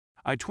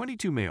I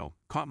 22 male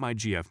caught my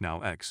GF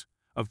now ex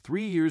of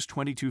 3 years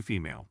 22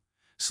 female,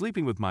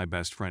 sleeping with my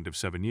best friend of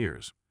 7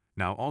 years,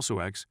 now also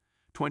ex,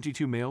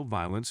 22 male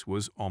violence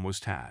was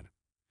almost had.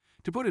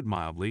 To put it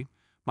mildly,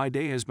 my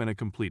day has been a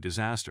complete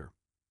disaster.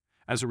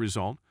 As a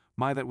result,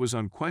 that was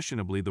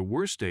unquestionably the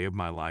worst day of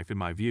my life in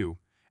my view,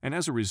 and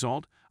as a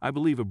result, I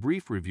believe a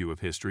brief review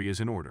of history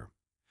is in order.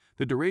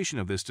 The duration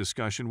of this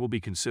discussion will be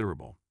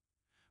considerable.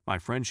 My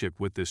friendship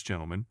with this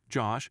gentleman,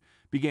 Josh,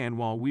 began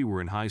while we were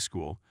in high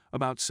school,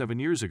 about 7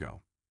 years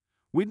ago.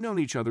 We'd known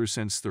each other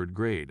since 3rd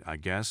grade, I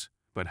guess,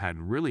 but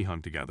hadn't really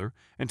hung together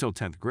until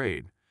 10th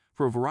grade,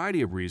 for a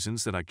variety of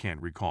reasons that I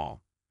can't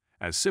recall.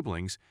 As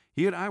siblings,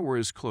 he and I were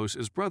as close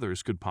as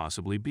brothers could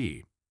possibly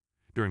be.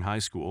 During high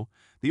school,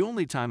 the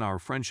only time our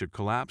friendship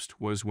collapsed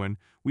was when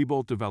we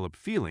both developed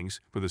feelings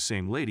for the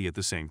same lady at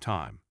the same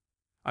time.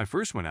 I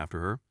first went after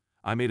her,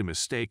 I made a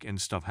mistake and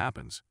stuff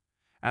happens.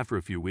 After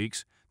a few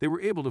weeks, they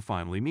were able to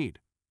finally meet.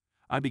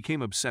 I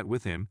became upset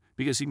with him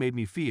because he made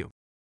me feel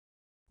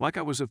like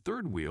I was a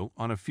third wheel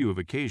on a few of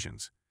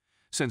occasions.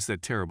 Since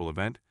that terrible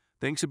event,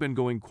 things have been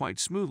going quite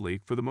smoothly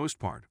for the most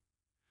part.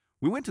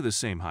 We went to the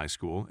same high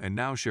school and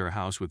now share a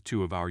house with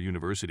 2 of our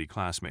university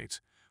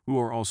classmates, who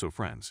are also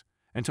friends.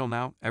 Until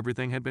now,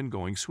 everything had been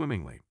going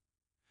swimmingly.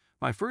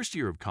 My first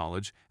year of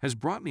college has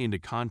brought me into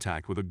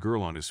contact with a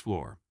girl on his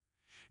floor.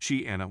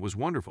 She, Anna, was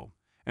wonderful,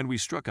 and we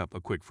struck up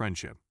a quick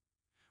friendship.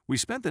 We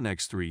spent the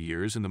next 3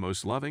 years in the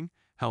most loving,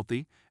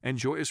 healthy, and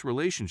joyous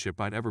relationship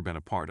I'd ever been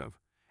a part of,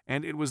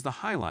 and it was the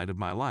highlight of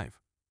my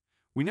life.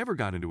 We never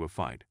got into a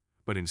fight,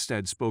 but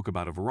instead spoke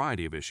about a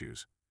variety of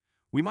issues.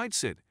 We might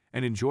sit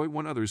and enjoy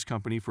one another's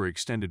company for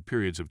extended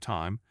periods of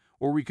time,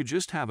 or we could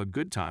just have a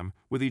good time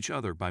with each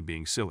other by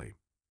being silly.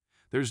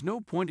 There's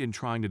no point in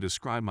trying to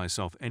describe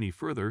myself any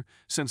further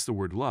since the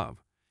word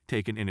love,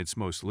 taken in its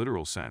most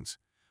literal sense,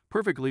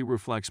 perfectly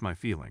reflects my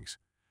feelings.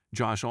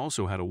 Josh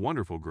also had a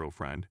wonderful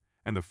girlfriend,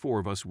 and the 4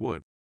 of us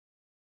would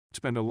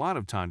spend a lot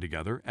of time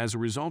together as a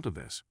result of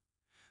this.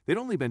 They'd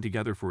only been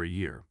together for a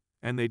year,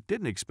 and they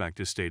didn't expect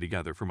to stay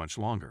together for much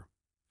longer.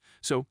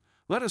 So,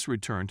 let us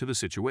return to the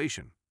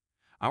situation.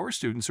 Our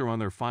students are on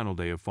their final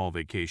day of fall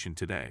vacation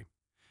today.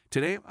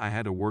 Today, I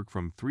had to work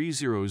from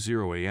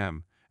 3:00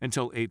 a.m.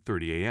 until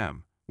 8:30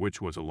 a.m.,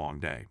 which was a long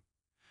day.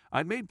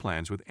 I'd made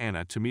plans with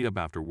Anna to meet up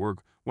after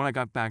work when I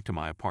got back to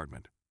my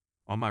apartment.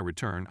 On my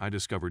return, I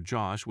discovered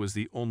Josh was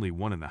the only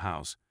one in the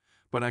house,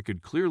 but I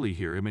could clearly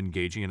hear him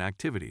engaging in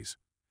activities.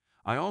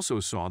 I also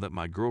saw that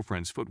my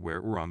girlfriend's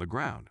footwear were on the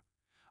ground.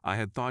 I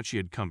had thought she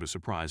had come to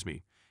surprise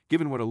me,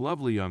 given what a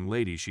lovely young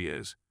lady she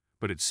is,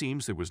 but it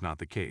seems that was not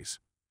the case.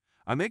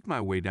 I make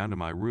my way down to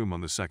my room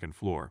on the 2nd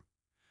floor.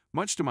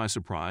 Much to my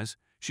surprise,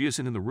 she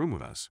isn't in the room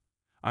with us.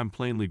 I'm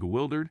plainly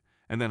bewildered,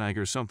 and then I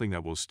hear something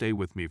that will stay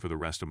with me for the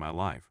rest of my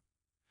life.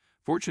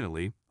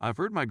 Fortunately, I've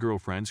heard my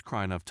girlfriends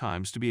cry enough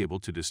times to be able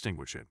to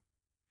distinguish it.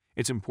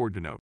 It's important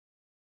to note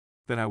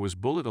that I was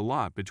bullied a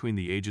lot between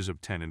the ages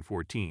of 10 and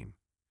 14.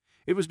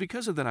 It was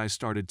because of that I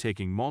started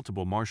taking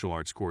multiple martial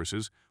arts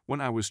courses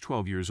when I was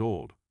 12 years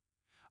old.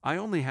 I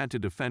only had to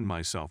defend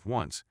myself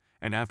once,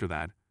 and after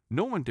that,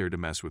 no one dared to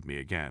mess with me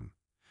again.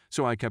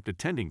 So I kept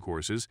attending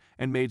courses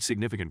and made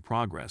significant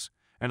progress,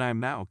 and I am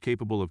now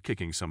capable of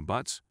kicking some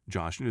butts.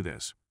 Josh knew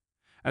this.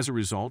 As a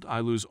result, I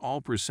lose all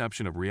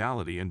perception of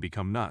reality and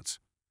become nuts.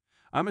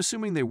 I'm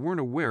assuming they weren't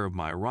aware of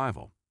my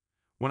arrival.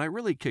 When I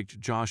really kicked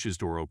Josh's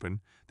door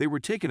open, they were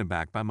taken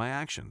aback by my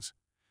actions.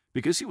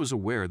 Because he was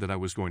aware that I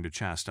was going to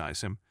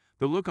chastise him,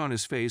 the look on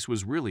his face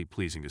was really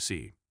pleasing to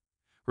see.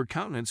 Her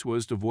countenance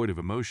was devoid of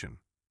emotion.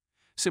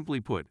 Simply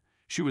put,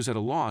 she was at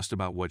a loss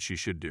about what she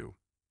should do.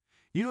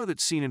 You know that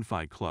scene in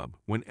Fight Club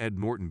when Ed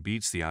Norton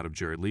beats the out of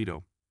Jared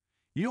Leto?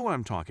 You know what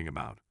I'm talking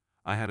about.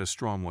 I had a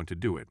strong one to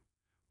do it,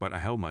 but I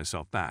held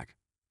myself back.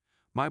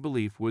 My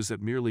belief was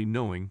that merely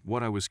knowing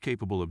what I was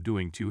capable of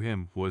doing to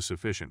him was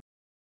sufficient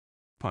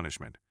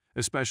punishment,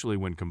 especially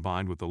when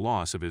combined with the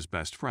loss of his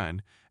best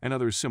friend and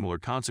other similar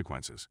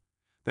consequences.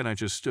 Then I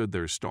just stood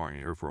there staring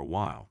at her for a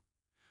while.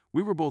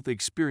 We were both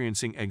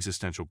experiencing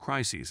existential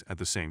crises at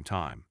the same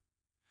time.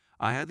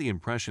 I had the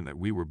impression that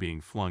we were being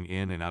flung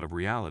in and out of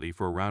reality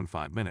for around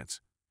 5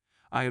 minutes.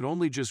 I had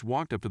only just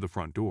walked up to the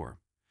front door.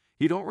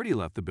 He'd already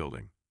left the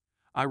building.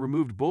 I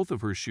removed both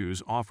of her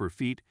shoes off her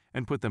feet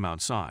and put them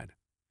outside.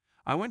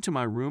 I went to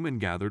my room and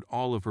gathered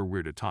all of her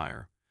weird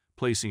attire,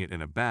 placing it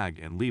in a bag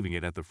and leaving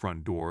it at the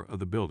front door of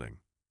the building.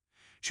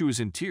 She was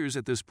in tears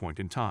at this point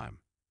in time.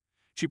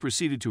 She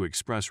proceeded to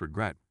express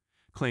regret,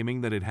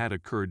 claiming that it had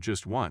occurred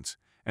just once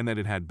and that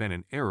it had been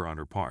an error on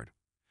her part.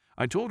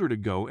 I told her to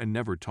go and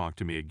never talk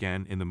to me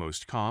again in the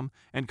most calm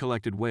and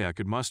collected way I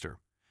could muster,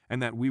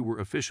 and that we were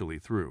officially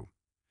through.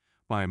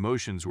 My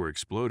emotions were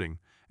exploding,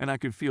 and I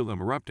could feel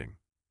them erupting.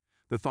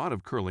 The thought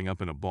of curling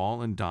up in a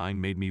ball and dying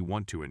made me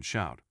want to and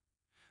shout.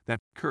 That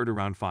occurred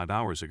around 5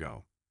 hours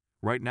ago.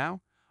 Right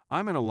now,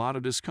 I'm in a lot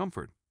of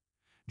discomfort.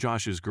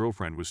 Josh's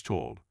girlfriend was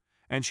told,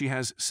 and she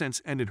has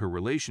since ended her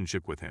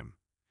relationship with him.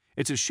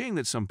 It's a shame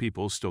that some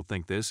people still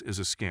think this is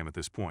a scam at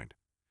this point.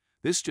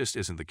 This just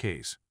isn't the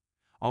case.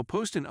 I'll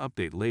post an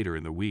update later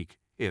in the week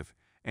if,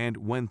 and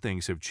when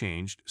things have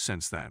changed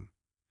since then.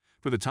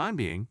 For the time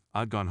being,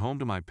 I've gone home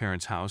to my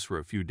parents' house for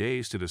a few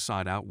days to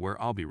decide out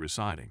where I'll be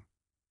residing.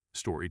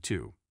 Story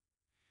 2.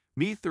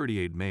 Me,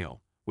 38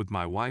 male, with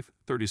my wife,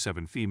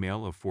 37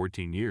 female of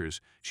 14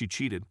 years. She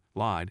cheated,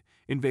 lied,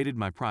 invaded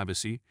my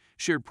privacy,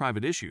 shared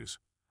private issues.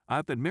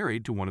 I've been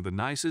married to one of the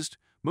nicest,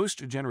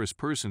 most generous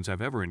persons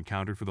I've ever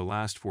encountered for the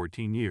last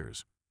 14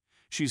 years.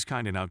 She's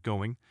kind and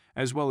outgoing,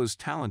 as well as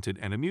talented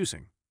and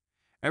amusing.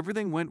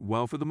 Everything went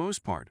well for the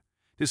most part,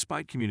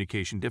 despite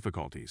communication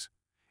difficulties.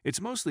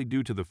 It's mostly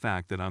due to the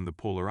fact that I'm the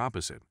polar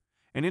opposite,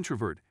 an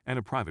introvert and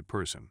a private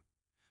person.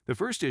 The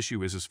first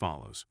issue is as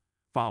follows.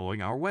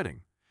 Following our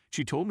wedding,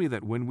 she told me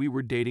that when we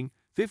were dating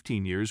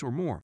 15 years or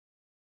more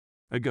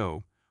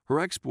ago, her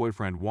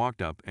ex-boyfriend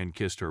walked up and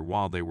kissed her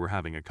while they were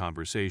having a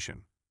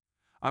conversation.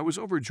 I was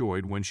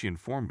overjoyed when she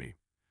informed me,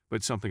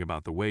 but something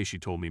about the way she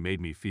told me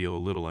made me feel a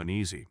little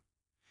uneasy.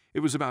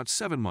 It was about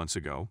 7 months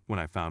ago when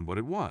I found what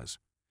it was.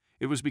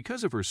 It was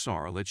because of her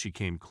sorrow that she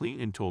came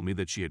clean and told me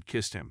that she had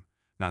kissed him,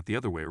 not the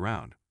other way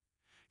around.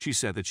 She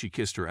said that she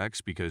kissed her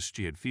ex because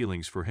she had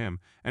feelings for him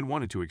and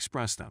wanted to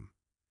express them.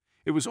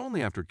 It was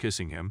only after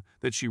kissing him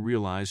that she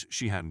realized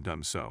she hadn't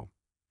done so.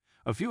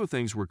 A few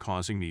things were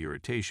causing me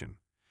irritation.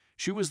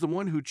 She was the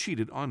one who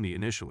cheated on me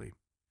initially.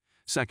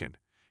 Second,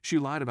 she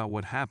lied about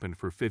what happened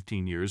for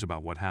 15 years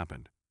about what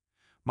happened.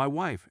 My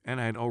wife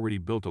and I had already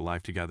built a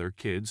life together,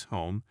 kids,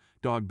 home,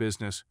 dog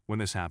business, when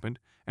this happened,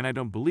 and I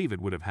don't believe it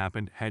would have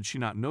happened had she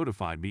not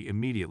notified me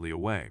immediately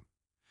away.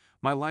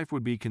 My life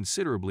would be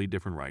considerably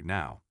different right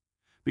now.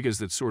 Because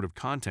that sort of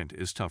content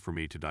is tough for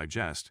me to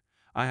digest,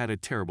 I had a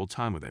terrible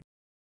time with it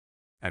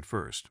at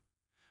first.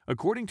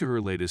 According to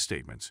her latest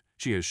statements,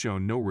 she has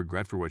shown no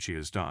regret for what she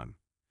has done.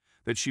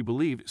 That she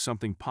believed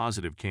something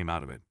positive came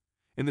out of it,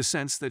 in the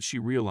sense that she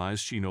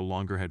realized she no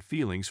longer had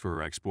feelings for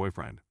her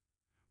ex-boyfriend.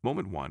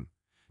 Moment 1.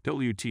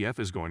 WTF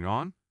is going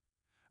on?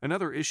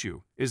 Another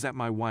issue is that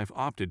my wife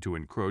opted to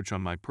encroach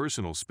on my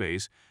personal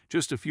space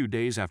just a few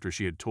days after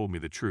she had told me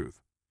the truth.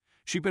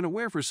 She'd been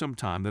aware for some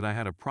time that I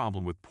had a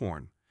problem with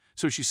porn,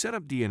 so she set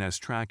up DNS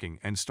tracking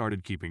and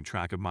started keeping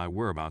track of my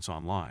whereabouts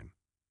online.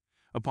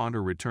 Upon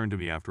her return to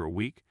me after a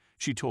week,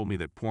 she told me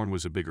that porn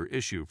was a bigger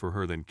issue for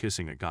her than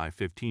kissing a guy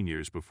 15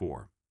 years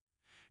before.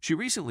 She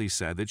recently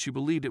said that she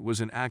believed it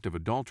was an act of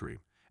adultery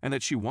and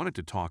that she wanted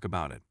to talk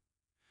about it.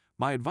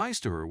 My advice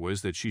to her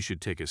was that she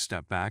should take a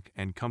step back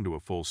and come to a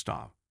full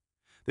stop.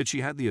 That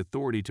she had the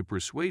authority to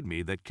persuade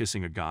me that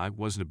kissing a guy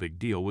wasn't a big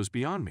deal was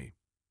beyond me.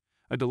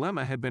 A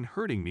dilemma had been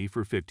hurting me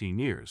for 15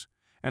 years,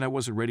 and I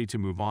wasn't ready to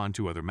move on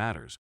to other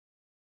matters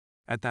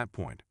at that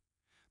point.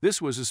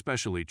 This was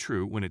especially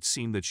true when it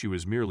seemed that she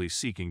was merely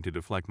seeking to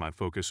deflect my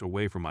focus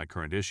away from my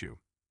current issue.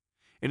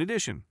 In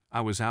addition,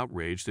 I was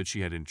outraged that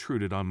she had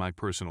intruded on my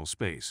personal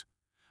space.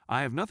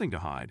 I have nothing to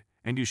hide,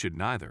 and you should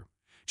neither,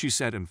 she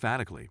said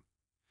emphatically.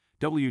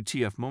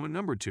 WTF moment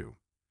number 2.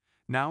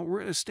 Now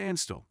we're at a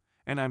standstill,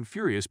 and I'm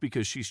furious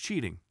because she's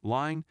cheating,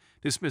 lying,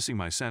 dismissing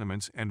my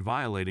sentiments, and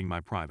violating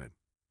my private.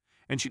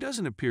 And she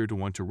doesn't appear to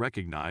want to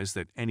recognize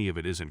that any of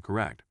it isn't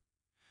correct.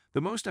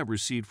 The most I've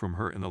received from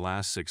her in the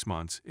last 6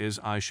 months is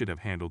I should have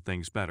handled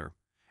things better,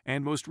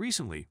 and most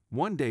recently,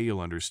 one day you'll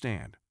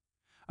understand.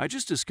 I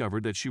just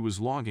discovered that she was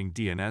logging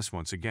DNS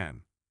once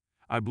again.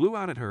 I blew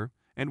out at her,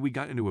 and we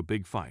got into a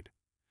big fight.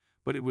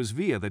 But it was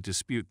via that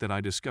dispute that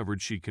I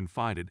discovered she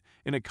confided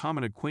in a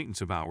common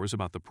acquaintance of ours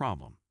about the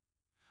problem.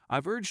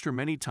 I've urged her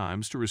many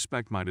times to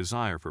respect my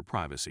desire for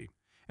privacy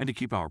and to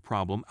keep our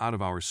problem out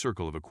of our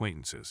circle of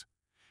acquaintances.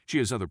 She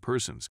has other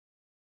persons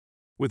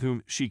with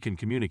whom she can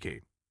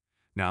communicate.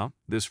 Now,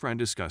 this friend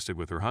discussed it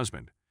with her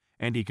husband,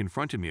 and he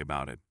confronted me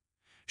about it.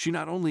 She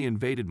not only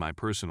invaded my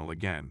personal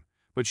again,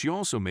 but she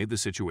also made the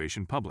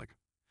situation public.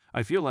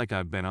 I feel like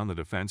I've been on the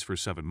defense for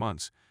 7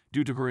 months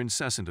due to her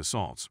incessant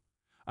assaults.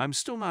 I'm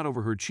still not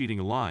over her cheating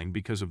and lying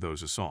because of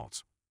those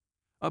assaults.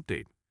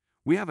 Update.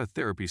 We have a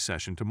therapy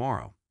session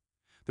tomorrow.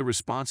 The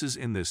responses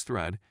in this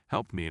thread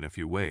helped me in a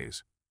few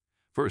ways.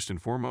 First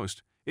and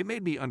foremost, it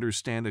made me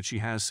understand that she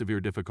has severe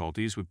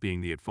difficulties with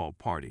being the at-fault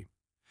party.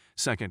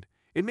 Second,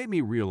 it made me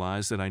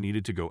realize that I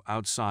needed to go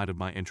outside of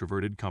my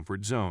introverted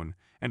comfort zone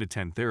and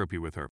attend therapy with her.